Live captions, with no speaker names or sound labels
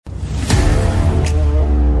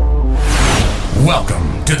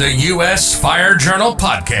Welcome to the U.S. Fire Journal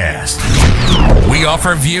Podcast. We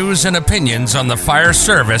offer views and opinions on the fire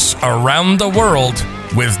service around the world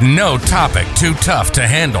with no topic too tough to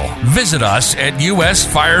handle. Visit us at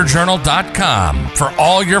usfirejournal.com for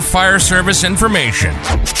all your fire service information.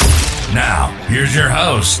 Now, here's your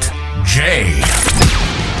host, Jay.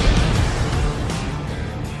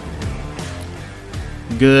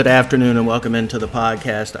 Good afternoon and welcome into the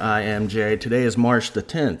podcast. I am Jay. Today is March the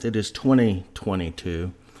 10th. It is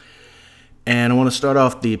 2022. And I want to start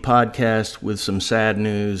off the podcast with some sad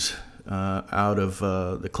news out of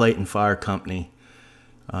the Clayton Fire Company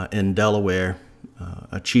in Delaware.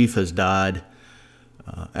 A chief has died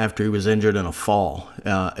after he was injured in a fall.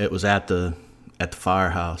 It was at the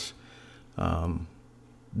firehouse.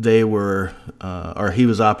 He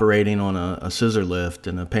was operating on a scissor lift,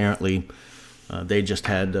 and apparently they just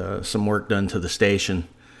had some work done to the station,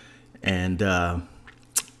 and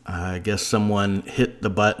I guess someone hit the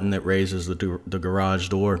button that raises the garage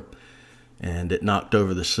door, and it knocked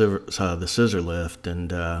over the scissor lift,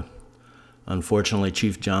 and unfortunately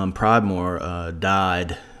Chief John Pridemore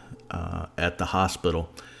died at the hospital.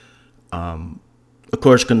 Of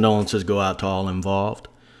course, condolences go out to all involved.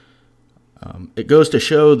 It goes to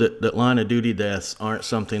show that line of duty deaths aren't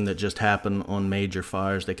something that just happen on major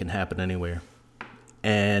fires. They can happen anywhere.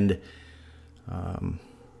 And,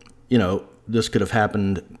 this could have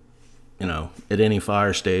happened, at any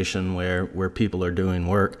fire station where people are doing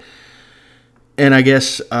work. And I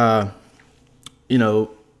guess, the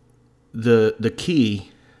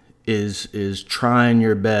key is trying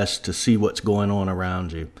your best to see what's going on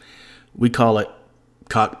around you. We call it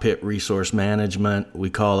cockpit resource management. We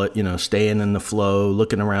call it, staying in the flow,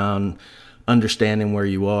 looking around, understanding where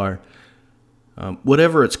you are.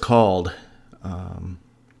 Whatever it's called,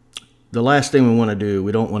 the last thing we want to do,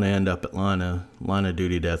 we don't want to end up at line of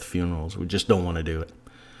duty death funerals. We just don't want to do it.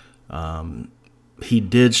 He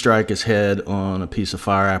did strike his head on a piece of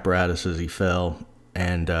fire apparatus as he fell,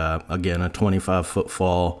 and again, a 25-foot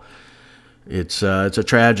fall. It's a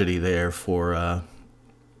tragedy there for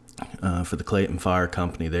the Clayton Fire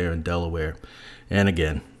Company there in Delaware. And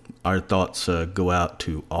again, our thoughts go out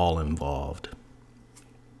to all involved.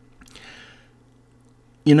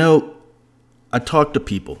 I talk to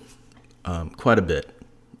people quite a bit.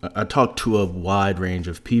 I talk to a wide range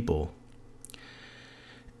of people.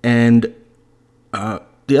 And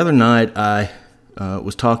the other night I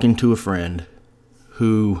was talking to a friend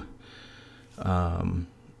who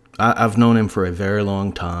I've known him for a very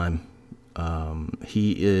long time.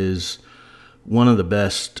 He is one of the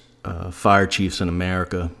best fire chiefs in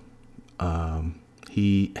America.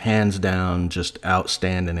 He hands down just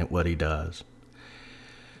outstanding at what he does.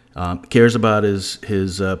 Cares about his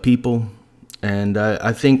people, and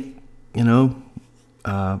I think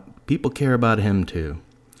people care about him too.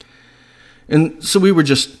 And so we were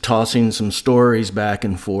just tossing some stories back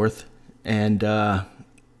and forth, and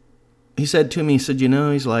he said to me,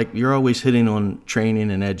 he's like, you're always hitting on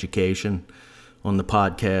training and education on the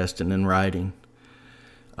podcast and in writing.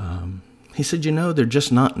 He said, they're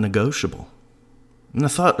just not negotiable. And I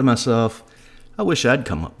thought to myself, I wish I'd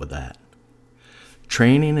come up with that.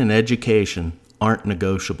 Training and education aren't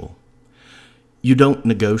negotiable. You don't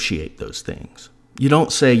negotiate those things. You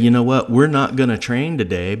don't say, we're not going to train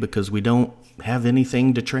today because we don't have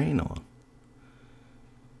anything to train on.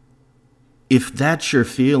 If that's your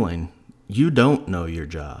feeling, you don't know your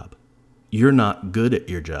job. You're not good at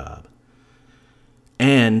your job.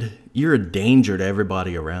 And you're a danger to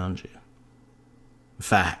everybody around you.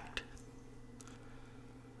 Fact.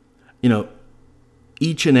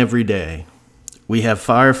 Each and every day, we have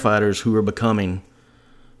firefighters who are becoming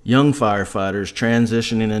young firefighters,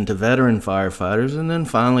 transitioning into veteran firefighters, and then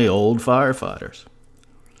finally old firefighters.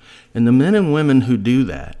 And the men and women who do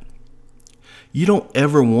that, you don't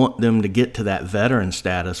ever want them to get to that veteran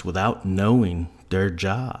status without knowing their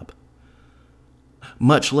job,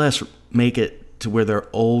 much less make it to where they're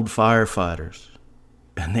old firefighters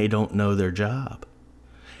and they don't know their job.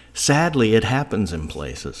 Sadly, it happens in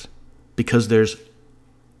places because there's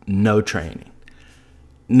no training.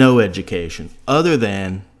 No education, other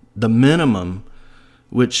than the minimum,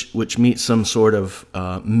 which meets some sort of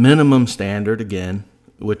minimum standard, again,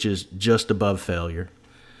 which is just above failure.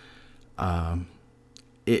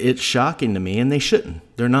 It's shocking to me, and they shouldn't.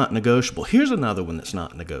 They're not negotiable. Here's another one that's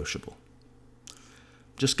not negotiable.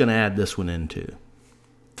 Just going to add this one in too.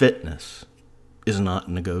 Fitness is not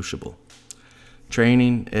negotiable.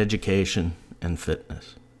 Training, education, and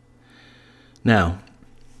fitness. Now,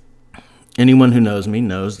 anyone who knows me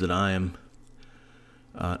knows that I am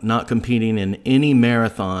not competing in any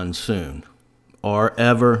marathon soon or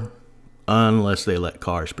ever unless they let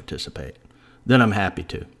cars participate. Then I'm happy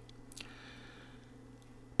to.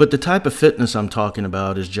 But the type of fitness I'm talking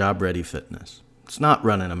about is job-ready fitness. It's not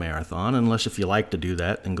running a marathon, unless if you like to do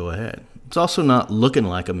that, then go ahead. It's also not looking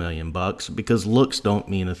like $1 million, because looks don't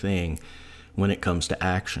mean a thing when it comes to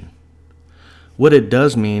action. What it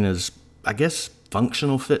does mean is, I guess,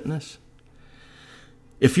 functional fitness.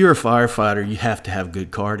 If you're a firefighter, you have to have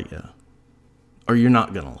good cardio, or you're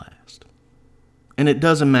not going to last. And it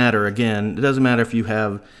doesn't matter, again, it doesn't matter if you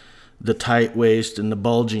have the tight waist and the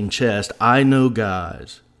bulging chest. I know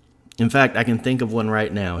guys. In fact, I can think of one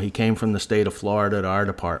right now. He came from the state of Florida to our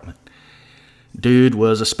department. Dude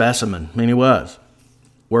was a specimen. I mean, he was.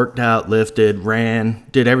 Worked out, lifted, ran,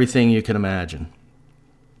 did everything you can imagine.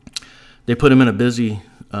 They put him in a busy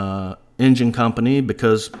engine company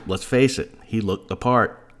because, let's face it, he looked the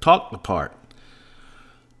part, talked the part.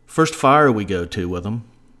 First fire we go to with him,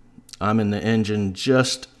 I'm in the engine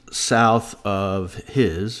just south of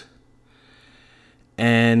his,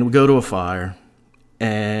 and we go to a fire,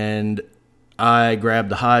 and I grabbed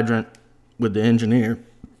the hydrant with the engineer,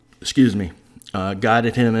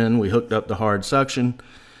 guided him in, we hooked up the hard suction.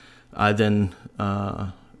 I then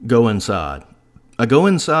go inside. I go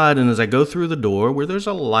inside, and as I go through the door, where there's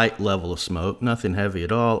a light level of smoke, nothing heavy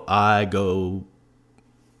at all, I go,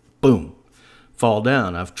 boom, fall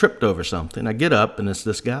down. I've tripped over something. I get up, and it's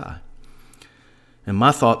this guy. And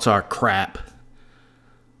my thoughts are, crap.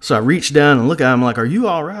 So I reach down and look at him like, are you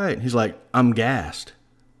all right? He's like, I'm gassed.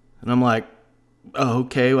 And I'm like, oh,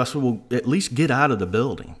 okay. I said, well, at least get out of the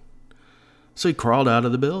building. So he crawled out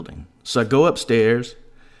of the building. So I go upstairs,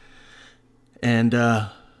 and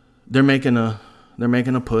they're making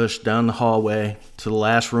a push down the hallway to the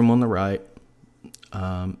last room on the right.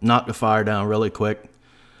 Knock the fire down really quick.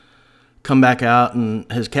 Come back out,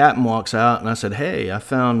 and his captain walks out, and I said, hey, I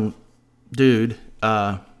found dude.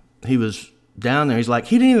 He was down there. He's like,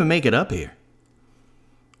 he didn't even make it up here.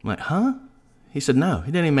 I'm like, huh? He said, no,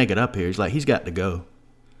 he didn't even make it up here. He's like, he's got to go.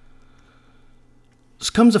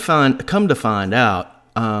 So come to find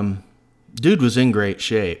out, dude was in great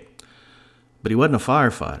shape, but he wasn't a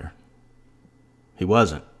firefighter. He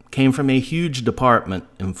wasn't. Came from a huge department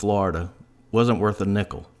in Florida. Wasn't worth a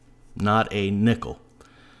nickel. Not a nickel.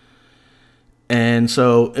 And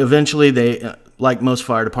so eventually they, like most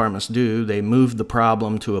fire departments do, they moved the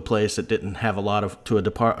problem to a place that didn't have a lot of, to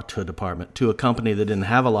a company that didn't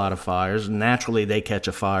have a lot of fires. And naturally, they catch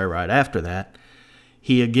a fire right after that.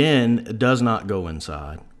 He, again, does not go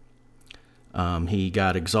inside. He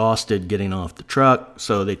got exhausted getting off the truck,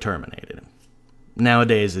 so they terminated him.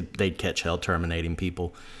 Nowadays, they'd catch hell terminating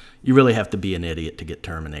people. You really have to be an idiot to get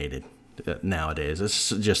terminated nowadays. It's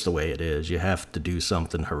just the way it is. You have to do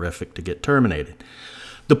something horrific to get terminated.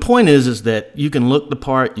 The point is that you can look the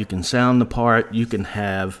part, you can sound the part, you can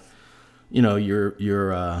have, you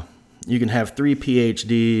can have 3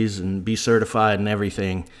 PhDs and be certified and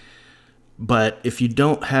everything. But if you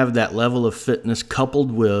don't have that level of fitness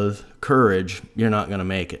coupled with courage, you're not going to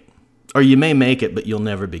make it. Or you may make it, but you'll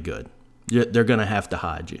never be good. They're going to have to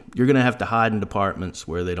hide you. You're going to have to hide in departments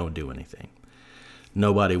where they don't do anything.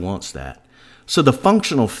 Nobody wants that. So the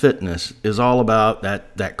functional fitness is all about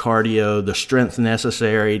that cardio, the strength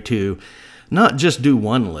necessary to not just do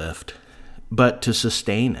one lift, but to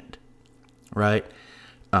sustain it, right?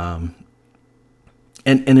 And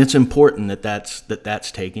it's important that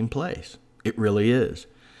that's taking place. It really is.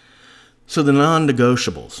 So the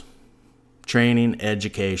non-negotiables, training,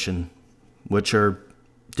 education, which are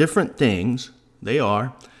different things, they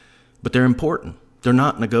are, but they're important. They're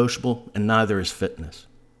not negotiable, and neither is fitness.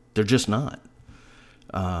 They're just not.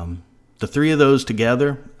 The 3 of those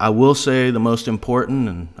together, I will say the most important,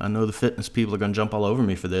 and I know the fitness people are going to jump all over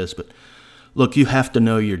me for this, but look, you have to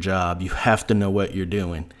know your job. You have to know what you're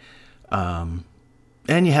doing. And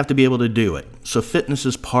you have to be able to do it. So fitness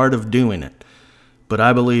is part of doing it. But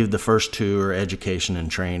I believe the first 2 are education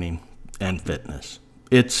and training and fitness.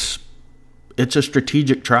 It's a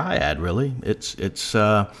strategic triad, really. It's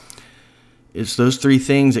those 3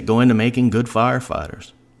 things that go into making good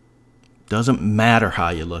firefighters. Doesn't matter how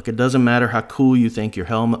you look. It doesn't matter how cool you think your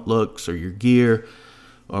helmet looks or your gear,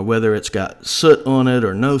 or whether it's got soot on it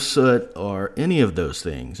or no soot or any of those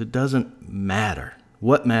things. It doesn't matter.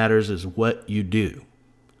 What matters is what you do.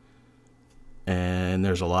 And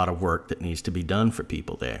there's a lot of work that needs to be done for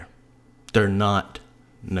people there. They're not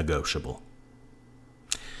negotiable.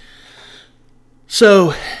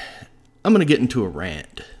 So I'm going to get into a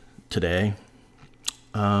rant today.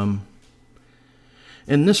 And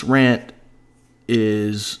this rant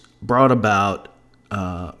is brought about,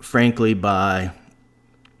 frankly, by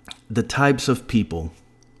the types of people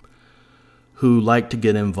who like to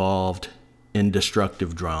get involved in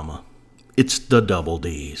destructive drama. It's the double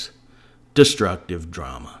D's. Destructive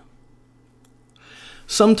drama.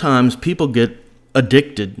 Sometimes people get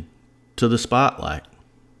addicted to the spotlight.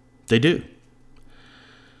 They do.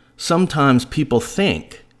 Sometimes people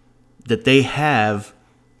think that they have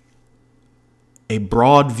a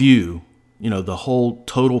broad view, the whole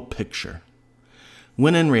total picture,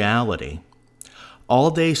 when in reality,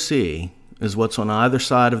 all they see is what's on either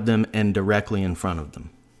side of them and directly in front of them.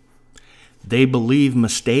 They believe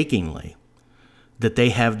mistakenly that they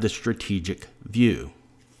have the strategic view,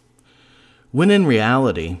 when in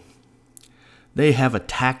reality, they have a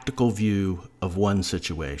tactical view of one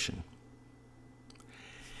situation.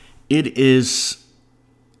 It is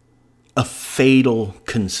a fatal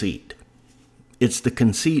conceit. It's the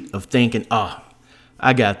conceit of thinking,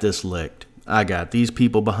 I got this licked. I got these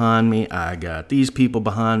people behind me. I got these people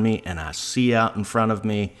behind me. And I see out in front of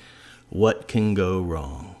me what can go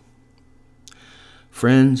wrong.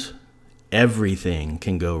 Friends, everything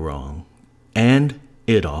can go wrong. And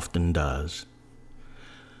it often does.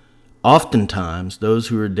 Oftentimes, those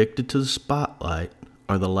who are addicted to the spotlight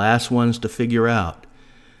are the last ones to figure out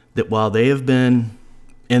that while they have been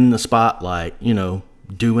in the spotlight,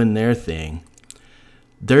 doing their thing,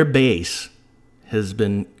 their base has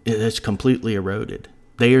completely eroded.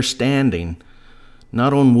 They are standing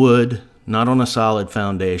not on wood, not on a solid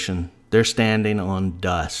foundation. They're standing on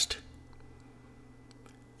dust.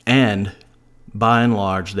 And by and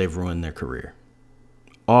large, they've ruined their career.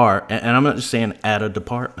 And I'm not just saying at a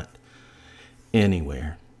department,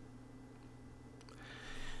 anywhere.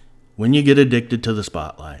 When you get addicted to the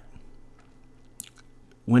spotlight,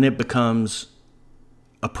 when it becomes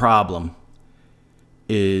a problem,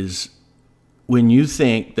 is when you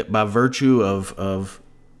think that by virtue of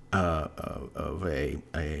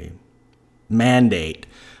a mandate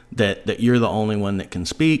that you're the only one that can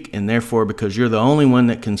speak, and therefore because you're the only one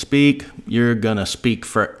that can speak, you're going to speak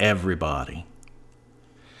for everybody.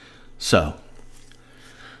 So,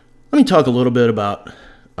 let me talk a little bit about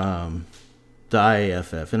the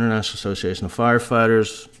IAFF, International Association of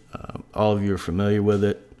Firefighters. All of you are familiar with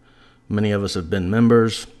it. Many of us have been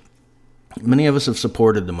members. Many of us have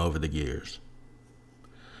supported them over the years.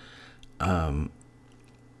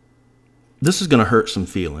 This is going to hurt some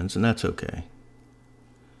feelings, and that's okay.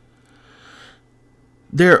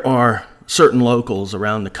 There are certain locals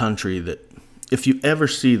around the country that if you ever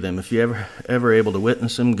see them, if you ever able to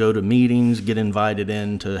witness them, go to meetings, get invited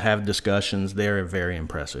in to have discussions, they're very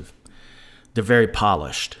impressive. They're very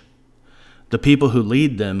polished. The people who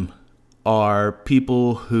lead them are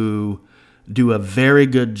people who do a very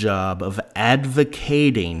good job of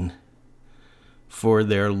advocating for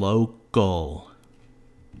their local.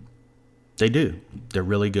 They do. They're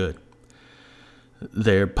really good.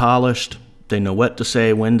 They're polished. They know what to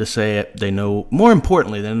say, when to say it. They know, more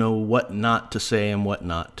importantly, they know what not to say and what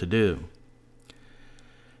not to do.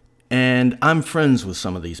 And I'm friends with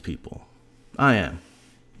some of these people. I am.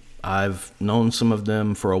 I've known some of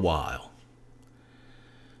them for a while.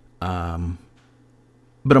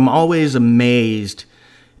 But I'm always amazed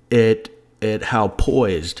at how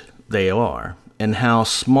poised they are and how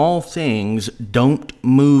small things don't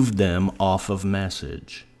move them off of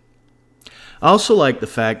message. I also like the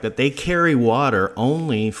fact that they carry water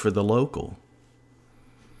only for the local.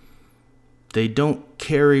 They don't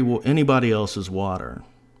carry anybody else's water.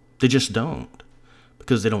 They just don't,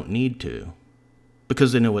 because they don't need to,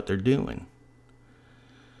 because they know what they're doing,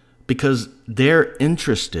 because they're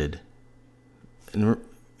interested, and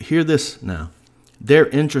hear this now, they're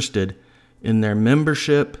interested in their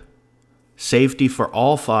membership, safety for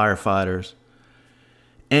all firefighters,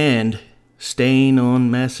 and staying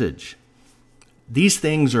on message. These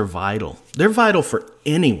things are vital. They're vital for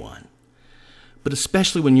anyone, but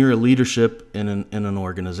especially when you're a leadership in an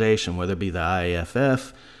organization, whether it be the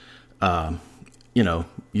IAFF,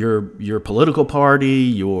 your political party,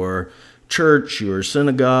 your church, your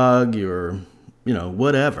synagogue, your,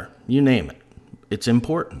 whatever, you name it. It's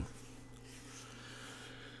important.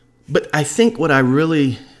 But I think what I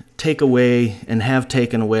really take away and have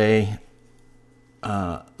taken away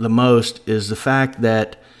the most is the fact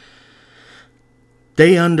that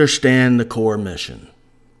they understand the core mission.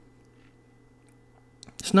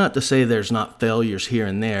 It's not to say there's not failures here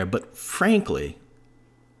and there, but frankly,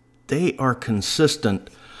 they are consistent,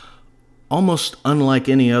 almost unlike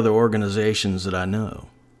any other organizations that I know.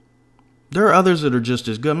 There are others that are just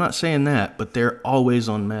as good. I'm not saying that, but they're always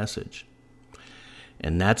on message.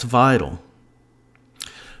 And that's vital.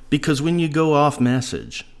 Because when you go off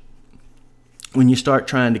message, when you start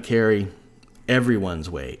trying to carry everyone's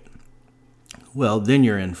weight, well, then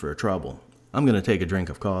you're in for trouble. I'm going to take a drink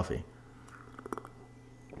of coffee.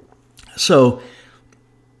 So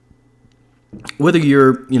whether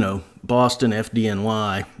you're, Boston,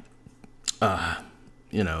 FDNY,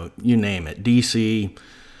 you name it, DC,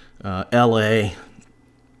 LA,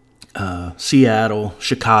 Seattle,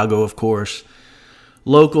 Chicago, of course,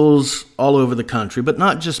 locals all over the country, but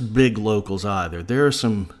not just big locals either. There are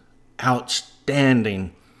some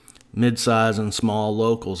outstanding mid-size and small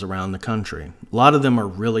locals around the country. A lot of them are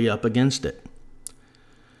really up against it.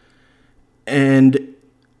 And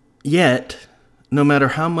yet, no matter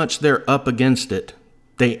how much they're up against it,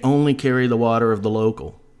 they only carry the water of the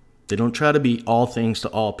local. They don't try to be all things to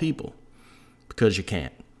all people, because you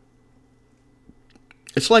can't.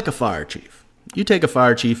 It's like a fire chief. You take a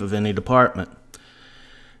fire chief of any department,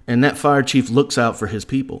 and that fire chief looks out for his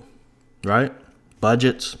people, right?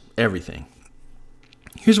 Budgets, everything.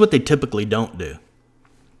 Here's what they typically don't do.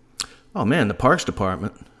 Oh man, the Parks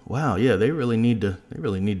Department, wow, yeah, they really need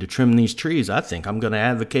to trim these trees. I think I'm going to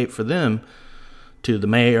advocate for them to the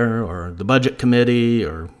mayor or the budget committee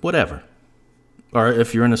or whatever. Or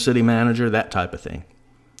if you're in a city manager, that type of thing.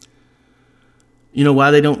 You know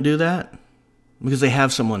why they don't do that? Because they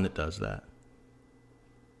have someone that does that.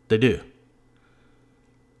 They do.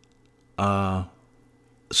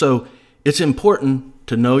 So it's important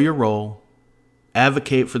to know your role,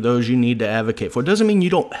 advocate for those you need to advocate for. It doesn't mean you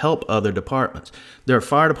don't help other departments. There are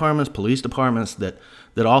fire departments, police departments that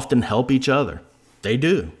often help each other. They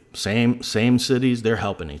do. Same cities, they're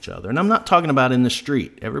helping each other. And I'm not talking about in the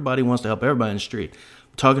street. Everybody wants to help everybody in the street.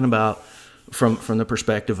 I'm talking about from the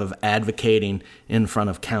perspective of advocating in front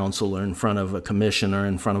of council or in front of a commission or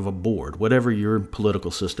in front of a board, whatever your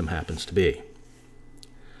political system happens to be.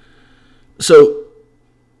 So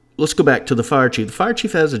let's go back to the fire chief. The fire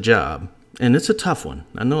chief has a job, and it's a tough one.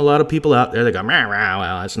 I know a lot of people out there that go,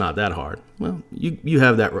 well, it's not that hard. Well, you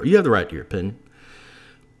have the right to your opinion.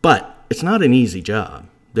 But it's not an easy job.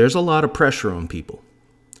 There's a lot of pressure on people.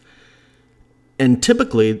 And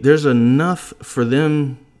typically, there's enough for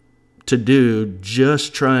them to do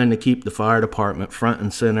just trying to keep the fire department front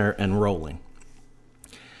and center and rolling.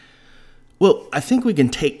 Well, I think we can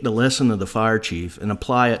take the lesson of the fire chief and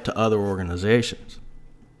apply it to other organizations.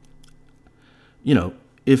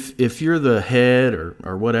 If you're the head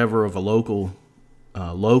or whatever of a local,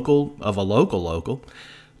 of an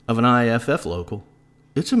IAFF local,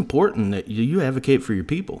 it's important that you advocate for your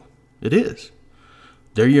people. It is.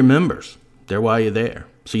 They're your members. They're why you're there.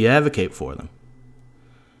 So you advocate for them.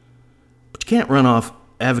 But you can't run off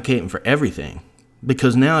advocating for everything,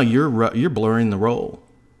 because now you're blurring the role.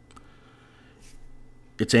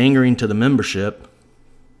 It's angering to the membership.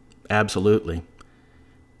 Absolutely.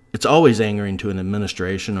 It's always angering to an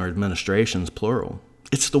administration or administrations, plural.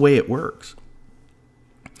 It's the way it works.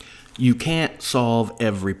 You can't solve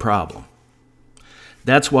every problem.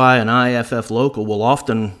 That's why an IAFF local will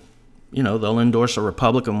often, they'll endorse a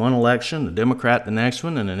Republican one election, a Democrat the next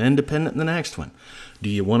one, and an independent the next one. Do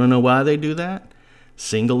you want to know why they do that?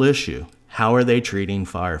 Single issue. How are they treating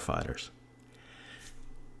firefighters?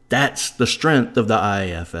 That's the strength of the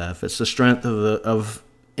IAFF. It's the strength of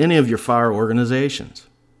any of your fire organizations.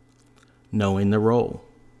 Knowing the role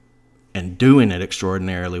and doing it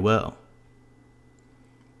extraordinarily well.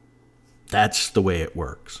 That's the way it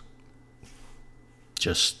works.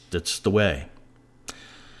 It's the way.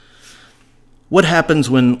 What happens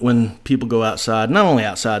when people go outside, not only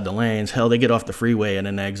outside the lanes, hell, they get off the freeway and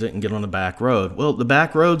an exit and get on the back road. Well, the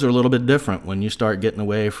back roads are a little bit different when you start getting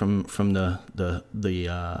away from the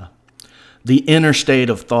inner state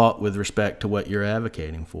of thought with respect to what you're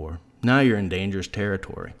advocating for. Now you're in dangerous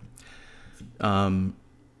territory.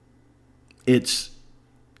 It's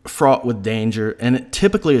fraught with danger, and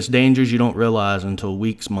typically it's dangers you don't realize until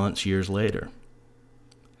weeks, months, years later.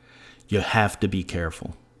 You have to be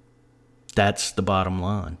careful. That's the bottom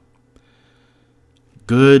line.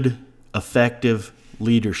 Good, effective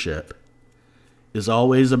leadership is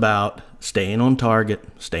always about staying on target,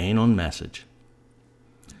 staying on message.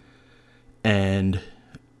 And,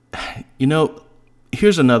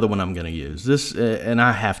 here's another one I'm going to use. This, and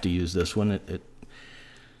I have to use this one.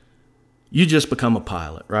 You just become a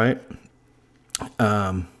pilot, right?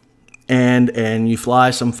 And you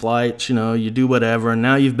fly some flights, you do whatever, and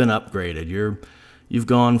now you've been upgraded. You've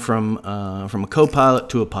gone from a co-pilot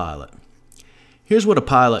to a pilot. Here's what a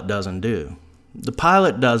pilot doesn't do. The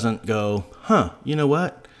pilot doesn't go, you know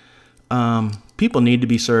what? People need to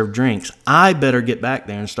be served drinks. I better get back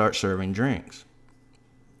there and start serving drinks.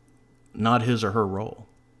 Not his or her role.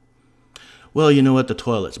 Well, you know what? The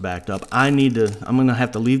toilet's backed up. I'm going to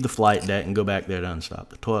have to leave the flight deck and go back there to unstop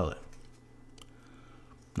the toilet.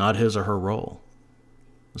 Not his or her role.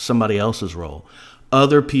 Somebody else's role.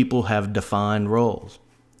 Other people have defined roles.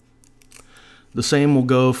 The same will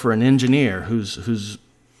go for an engineer who's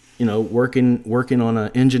working on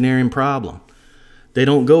an engineering problem. They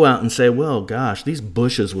don't go out and say, well, gosh, these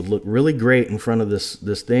bushes would look really great in front of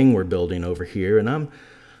this thing we're building over here, and I'm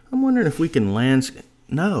wondering if we can landscape.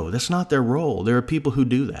 No, that's not their role. There are people who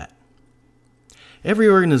do that. Every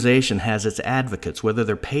organization has its advocates, whether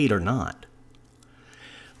they're paid or not.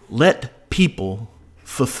 Let people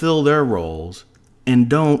fulfill their roles and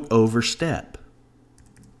don't overstep,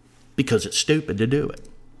 because it's stupid to do it,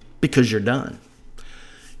 because you're done.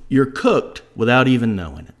 You're cooked without even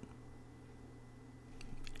knowing it.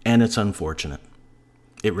 And it's unfortunate.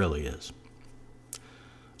 It really is.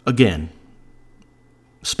 Again,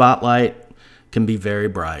 spotlight can be very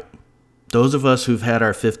bright. Those of us who've had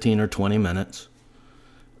our 15 or 20 minutes,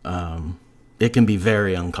 it can be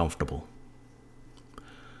very uncomfortable.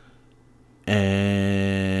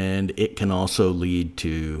 And it can also lead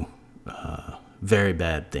to very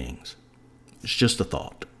bad things. It's just a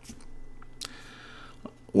thought. I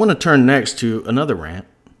want to turn next to another rant.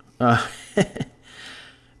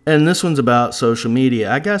 And this one's about social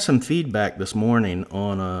media. I got some feedback this morning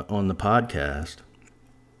on the podcast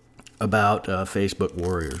about Facebook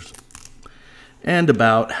Warriors, and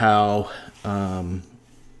about how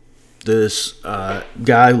this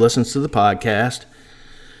guy who listens to the podcast,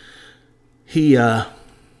 he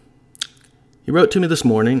wrote to me this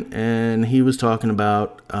morning, and he was talking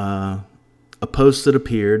about a post that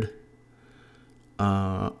appeared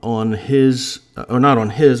on his, or not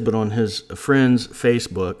on his, but on his friend's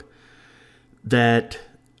Facebook, that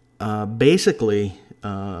basically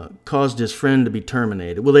caused his friend to be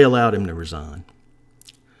terminated. Well, they allowed him to resign.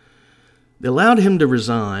 They allowed him to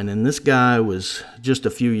resign, and this guy was just a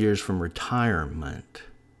few years from retirement.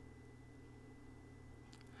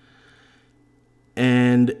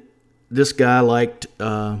 And this guy liked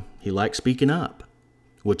speaking up,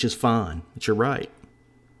 which is fine. It's your right.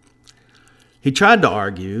 He tried to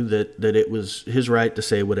argue that it was his right to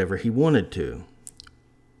say whatever he wanted to.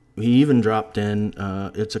 He even dropped in,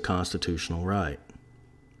 it's a constitutional right.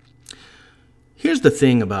 Here's the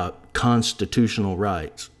thing about constitutional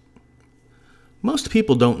rights. Most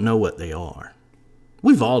people don't know what they are.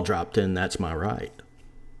 We've all dropped in, that's my right.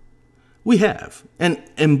 We have.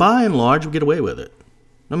 And by and large, we get away with it.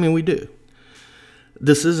 I mean, we do.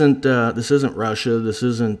 This isn't Russia. This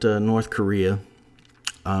isn't North Korea.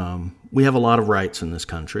 We have a lot of rights in this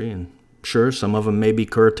country, and sure, some of them may be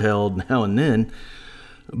curtailed now and then,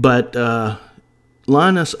 but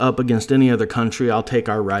line us up against any other country, I'll take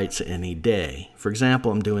our rights any day. For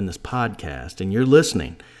example, I'm doing this podcast, and you're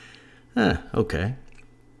listening. Okay.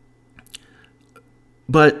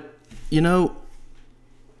 But,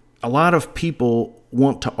 a lot of people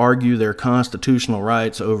want to argue their constitutional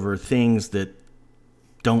rights over things that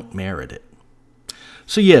don't merit it.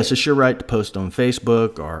 So yes, it's your right to post on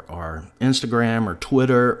Facebook or Instagram or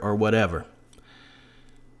Twitter or whatever.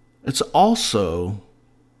 It's also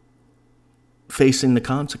facing the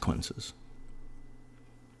consequences.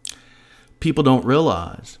 People don't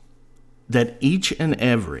realize that each and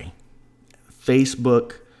every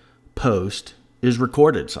Facebook post is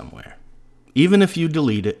recorded somewhere. Even if you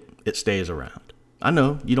delete it, it stays around. I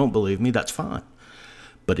know you don't believe me, that's fine.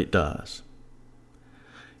 But it does.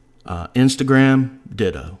 Instagram,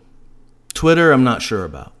 ditto. Twitter, I'm not sure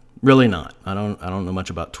about. Really not. I don't know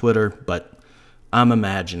much about Twitter, but I'm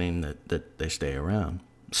imagining that they stay around.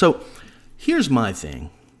 So here's my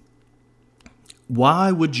thing.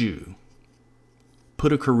 Why would you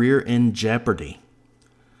put a career in jeopardy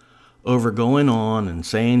over going on and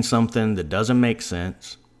saying something that doesn't make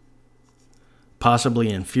sense, possibly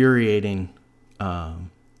infuriating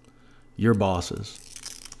your bosses,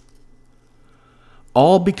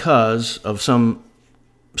 all because of some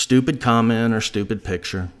stupid comment or stupid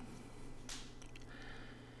picture?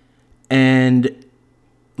 And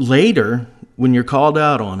later, when you're called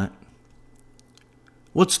out on it,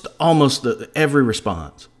 what's almost every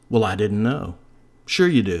response? Well, I didn't know. Sure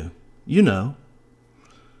you do. You know.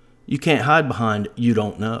 You can't hide behind you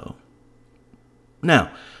don't know.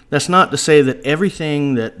 Now, that's not to say that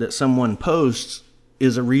everything that someone posts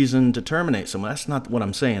is a reason to terminate someone. That's not what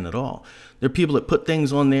I'm saying at all. There are people that put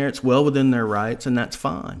things on there, it's well within their rights, and that's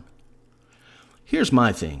fine. Here's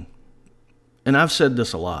my thing, and I've said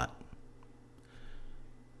this a lot.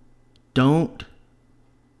 Don't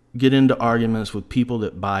get into arguments with people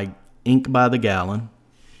that buy ink by the gallon,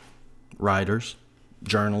 writers,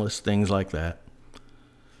 journalists, things like that.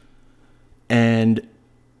 And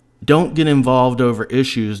don't get involved over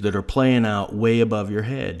issues that are playing out way above your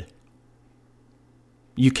head.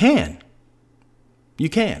 You can. You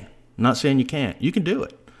can. I'm not saying you can't. You can do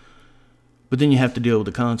it. But then you have to deal with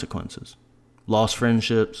the consequences. lost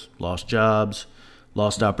friendships, lost jobs,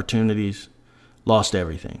 lost opportunities, lost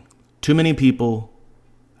everything. Too many people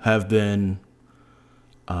have been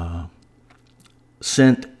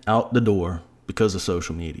sent out the door because of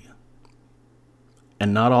social media.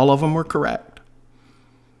 And not all of them were correct,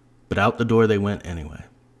 but out the door they went anyway.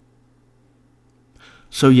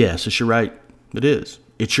 So yes, it's your right. It is.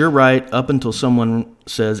 It's your right up until someone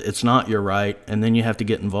says it's not your right, and then you have to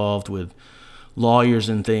get involved with lawyers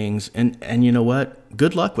and things. And you know what?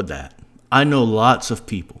 Good luck with that. I know lots of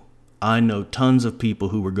people. I know tons of people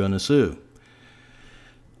who were going to sue.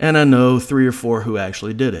 And I know 3 or 4 who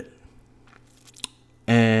actually did it.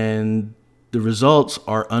 And the results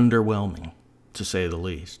are underwhelming, to say the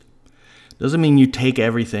least. Doesn't mean you take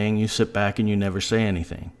everything, you sit back and you never say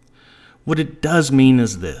anything. What it does mean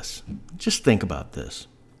is this. Just think about this.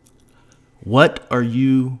 What are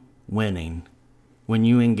you winning when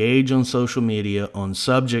you engage on social media on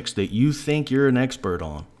subjects that you think you're an expert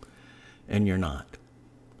on and you're not?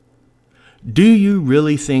 Do you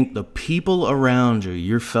really think the people around you,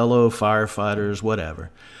 your fellow firefighters, whatever,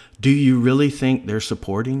 do you really think they're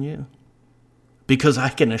supporting you? Because I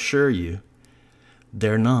can assure you,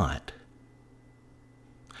 they're not.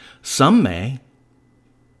 Some may.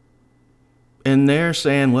 And they're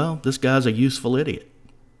saying, well, this guy's a useful idiot.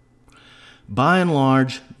 By and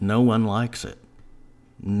large, no one likes it.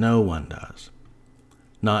 No one does.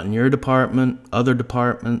 Not in your department, other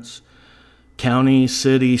departments, county,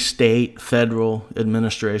 city, state, federal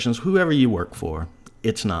administrations, whoever you work for,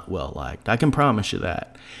 it's not well liked. I can promise you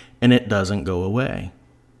that. And it doesn't go away.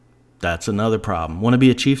 That's another problem. Want to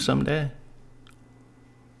be a chief someday?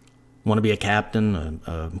 Want to be a captain?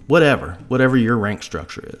 Whatever your rank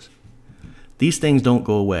structure is. These things don't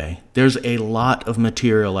go away. There's a lot of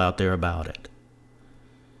material out there about it.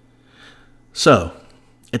 So,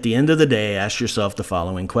 at the end of the day, ask yourself the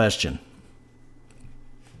following question.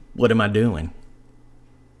 What am I doing?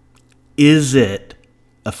 Is it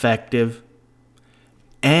effective?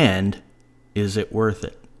 And is it worth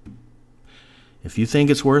it? If you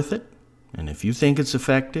think it's worth it, and if you think it's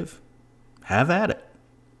effective, have at it.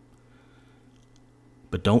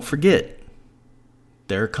 But don't forget,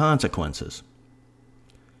 there are consequences.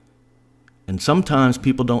 And sometimes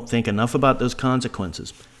people don't think enough about those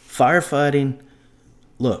consequences. Firefighting,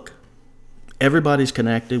 look, everybody's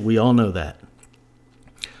connected. We all know that.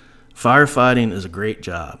 Firefighting is a great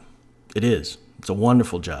job. It is. It's a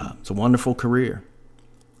wonderful job. It's a wonderful career.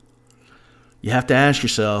 You have to ask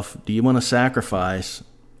yourself, do you want to sacrifice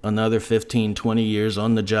another 15, 20 years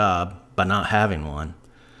on the job by not having one?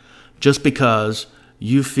 Just because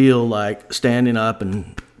you feel like standing up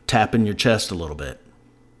and tapping your chest a little bit.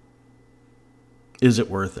 Is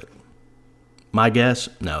it worth it? My guess,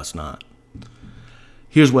 no, it's not.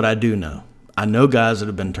 Here's what I do know. I know guys that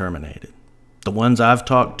have been terminated. The ones I've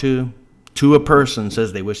talked to a person,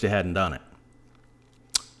 says they wish they hadn't done it.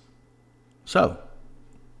 So,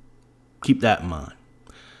 keep that in mind.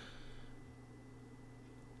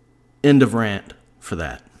 End of rant for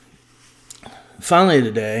that. Finally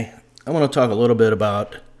today, I want to talk a little bit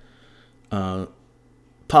about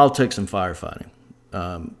politics and firefighting.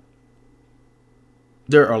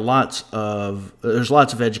 There's lots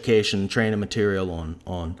of education, training material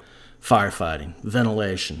on firefighting,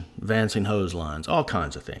 ventilation, advancing hose lines, all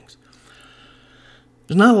kinds of things.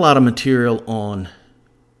 There's not a lot of material on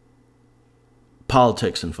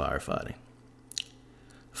politics and firefighting.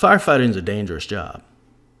 Firefighting is a dangerous job.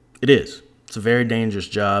 It is. It's a very dangerous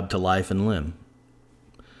job to life and limb.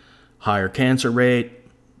 Higher cancer rate,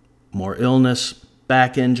 more illness,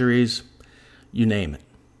 back injuries, you name it.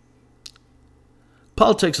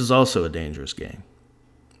 Politics is also a dangerous game.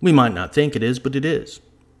 We might not think it is, but it is.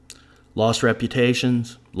 Lost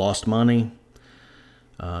reputations, lost money.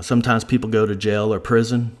 Sometimes people go to jail or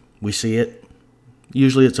prison. We see it.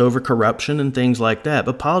 Usually it's over corruption and things like that.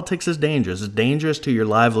 But politics is dangerous. It's dangerous to your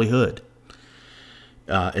livelihood.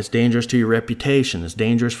 It's dangerous to your reputation. It's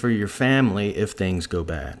dangerous for your family if things go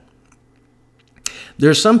bad. There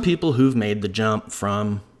are some people who've made the jump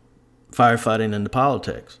from firefighting into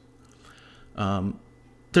politics.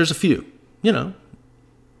 There's a few, and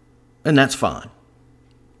that's fine.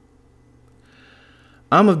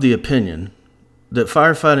 I'm of the opinion that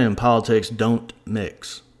firefighting and politics don't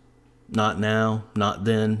mix. Not now, not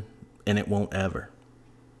then, and it won't ever.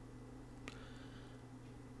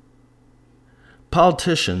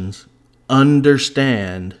 Politicians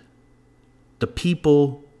understand the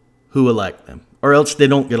people who elect them, or else they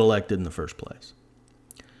don't get elected in the first place.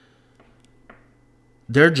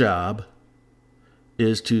 Their job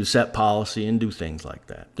is to set policy and do things like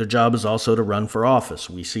that. Their job is also to run for office.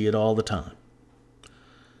 We see it all the time.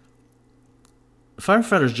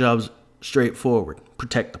 Firefighters' job's straightforward: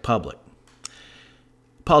 protect the public.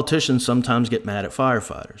 Politicians sometimes get mad at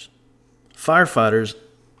firefighters. Firefighters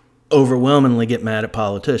overwhelmingly get mad at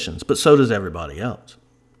politicians, but so does everybody else.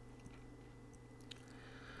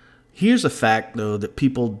 Here's a fact, though, that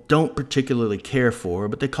people don't particularly care for,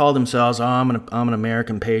 but they call themselves, I'm an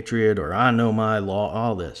American patriot, or I know my law,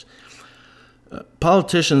 all this.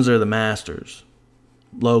 Politicians are the masters,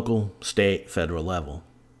 local, state, federal level.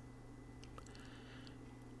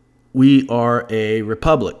 We are a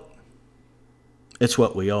republic. It's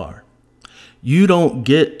what we are. You don't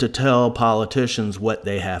get to tell politicians what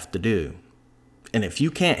they have to do. And if you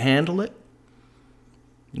can't handle it,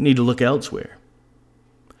 you need to look elsewhere.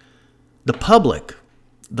 The public,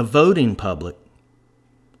 the voting public,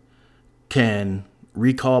 can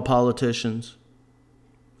recall politicians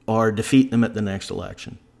or defeat them at the next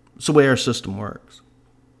election. It's the way our system works.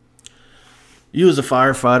 You as a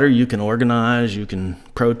firefighter, you can organize, you can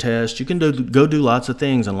protest, you can go do lots of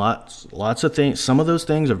things, and lots of things. Some of those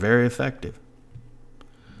things are very effective.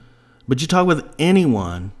 But you talk with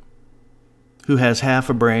anyone who has half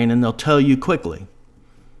a brain and they'll tell you quickly,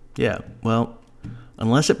 yeah, well,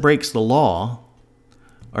 unless it breaks the law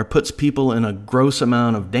or puts people in a gross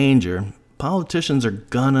amount of danger, politicians are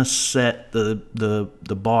gonna set the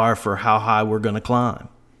bar for how high we're gonna climb.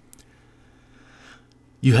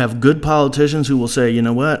 You have good politicians who will say, you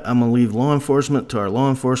know what, I'm gonna leave law enforcement to our law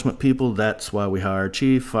enforcement people. That's why we hire a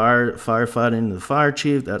chief, firefighting to the fire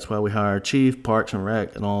chief. That's why we hire a chief, parks and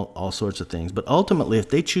rec, and all sorts of things. But ultimately, if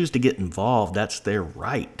they choose to get involved, that's their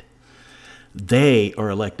right. They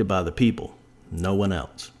are elected by the people, no one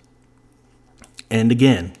else. And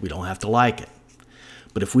again, we don't have to like it.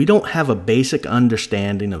 But if we don't have a basic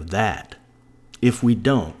understanding of that, if we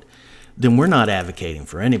don't, then we're not advocating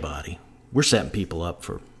for anybody. We're setting people up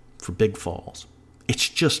for big falls. It's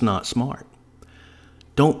just not smart.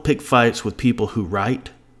 Don't pick fights with people who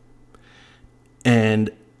write, and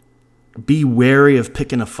be wary of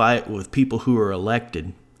picking a fight with people who are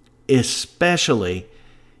elected, especially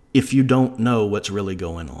if you don't know what's really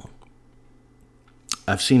going on.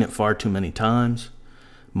 I've seen it far too many times.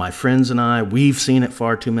 My friends and I, we've seen it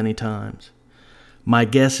far too many times. My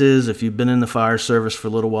guess is if you've been in the fire service for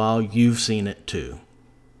a little while, you've seen it too.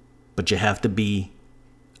 But you have to be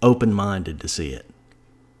open-minded to see it.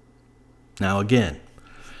 Now again,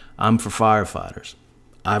 I'm for firefighters.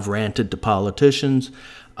 I've ranted to politicians.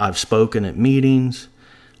 I've spoken at meetings.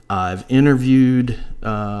 I've interviewed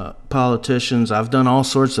politicians. I've done all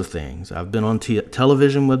sorts of things. I've been on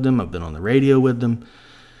television with them. I've been on the radio with them.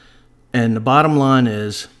 And the bottom line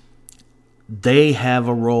is, they have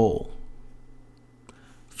a role.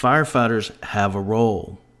 Firefighters have a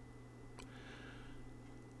role.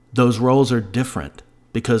 Those roles are different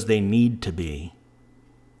because they need to be.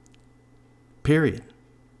 Period.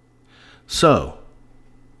 So,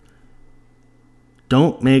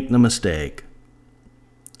 don't make the mistake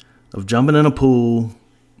of jumping in a pool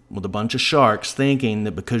with a bunch of sharks thinking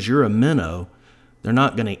that because you're a minnow, they're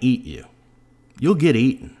not going to eat you. You'll get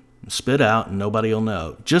eaten, spit out, and nobody will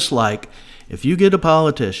know. Just like if you get a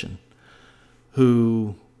politician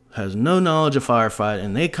who has no knowledge of firefighting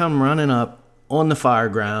and they come running up on the fire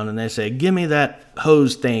ground and they say, give me that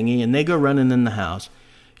hose thingy, and they go running in the house,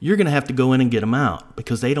 you're going to have to go in and get them out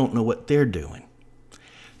because they don't know what they're doing.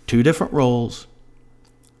 Two different roles.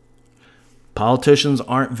 Politicians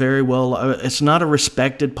aren't very well, it's not a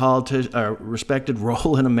respected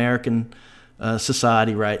role in American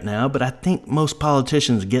society right now, but I think most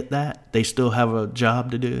politicians get that. They still have a job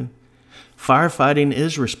to do. Firefighting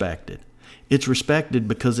is respected. It's respected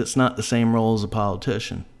because it's not the same role as a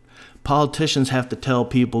politician. Politicians have to tell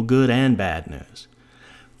people good and bad news.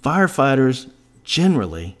 Firefighters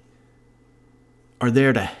generally are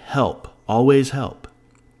there to help, always help.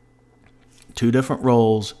 Two different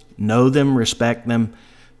roles. Know them, respect them,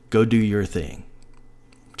 go do your thing.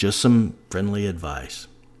 Just some friendly advice.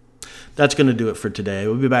 That's going to do it for today.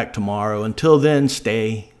 We'll be back tomorrow. Until then,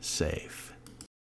 stay safe.